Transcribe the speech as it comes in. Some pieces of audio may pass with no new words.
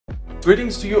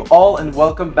Greetings to you all and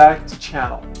welcome back to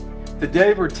channel.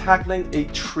 Today we're tackling a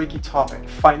tricky topic,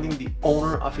 finding the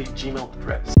owner of a Gmail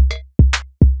address.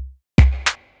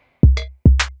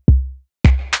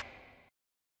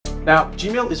 Now,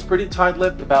 Gmail is pretty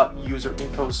tight-lipped about user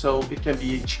info, so it can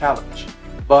be a challenge.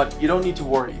 But you don't need to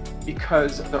worry,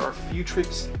 because there are a few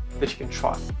tricks that you can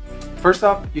try. First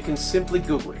up, you can simply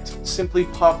Google it. Simply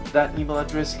pop that email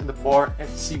address in the bar and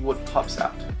see what pops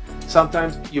out.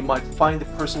 Sometimes you might find the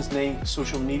person's name,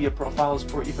 social media profiles,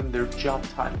 or even their job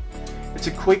title. It's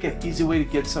a quick and easy way to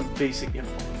get some basic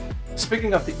info.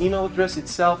 Speaking of the email address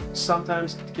itself,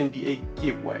 sometimes it can be a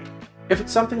giveaway. If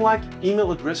it's something like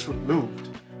email address removed,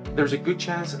 there's a good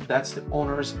chance that's the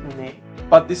owner's name.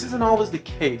 But this isn't always the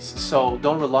case, so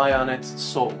don't rely on it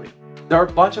solely. There are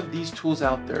a bunch of these tools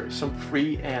out there, some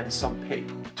free and some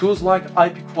paid. Tools like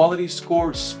IP Quality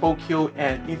Score, Spokeo,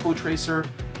 and InfoTracer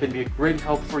can be a great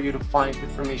help for you to find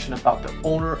information about the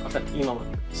owner of an email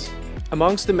address.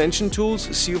 Amongst the mentioned tools,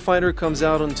 SEOfinder comes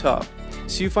out on top.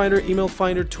 SEOfinder Email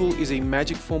Finder tool is a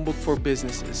magic phone book for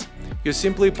businesses. You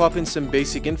simply pop in some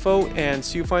basic info and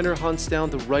SEOfinder hunts down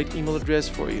the right email address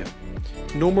for you.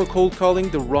 No more cold calling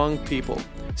the wrong people.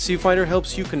 SEOfinder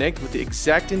helps you connect with the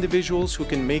exact individuals who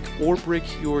can make or break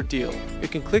your deal. You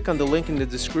can click on the link in the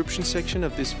description section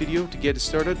of this video to get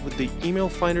started with the Email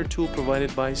Finder tool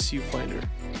provided by SEOfinder.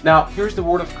 Now, here's the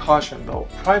word of caution though.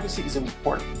 Privacy is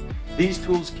important. These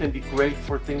tools can be great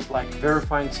for things like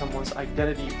verifying someone's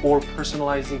identity or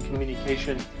personalizing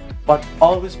communication, but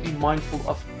always be mindful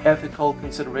of ethical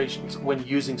considerations when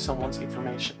using someone's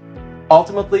information.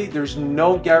 Ultimately, there's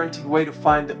no guaranteed way to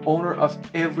find the owner of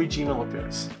every Gmail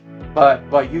address, but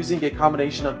by using a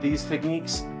combination of these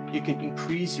techniques, you can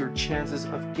increase your chances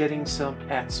of getting some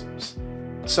answers.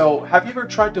 So, have you ever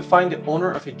tried to find the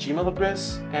owner of a Gmail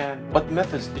address, and what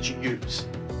methods did you use?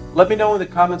 Let me know in the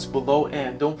comments below,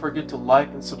 and don't forget to like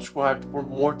and subscribe for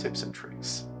more tips and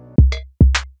tricks.